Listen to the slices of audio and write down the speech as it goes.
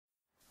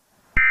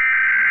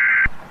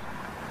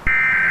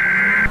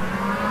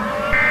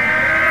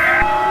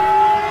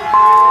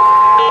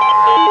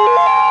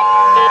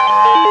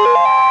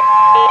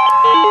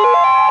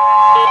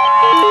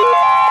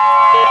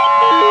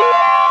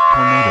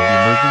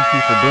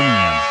emergency for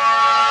Birmingham.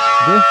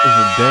 This is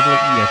a deadly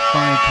EAS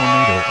 5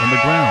 tornado on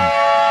the ground.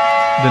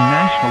 The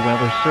National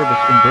Weather Service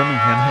in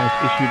Birmingham has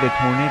issued a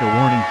tornado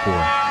warning for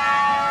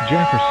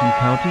Jefferson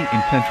County in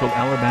central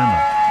Alabama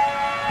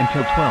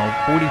until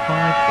 12:45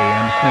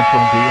 a.m.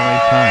 Central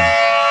Daylight Time.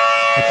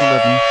 At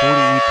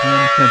 11:48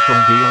 p.m. Central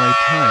Daylight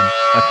Time,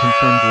 a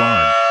confirmed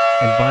large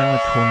and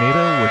violent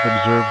tornado was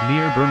observed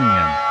near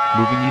Birmingham,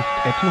 moving east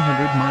at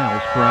 200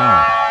 miles per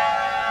hour.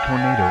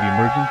 Tornado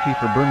emergency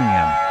for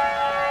Birmingham.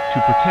 To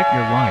protect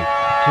your life,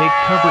 take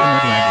cover in a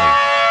deadly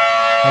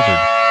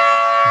hazard.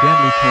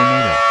 Deadly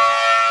tornado.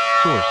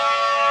 Source: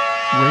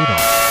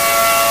 radar.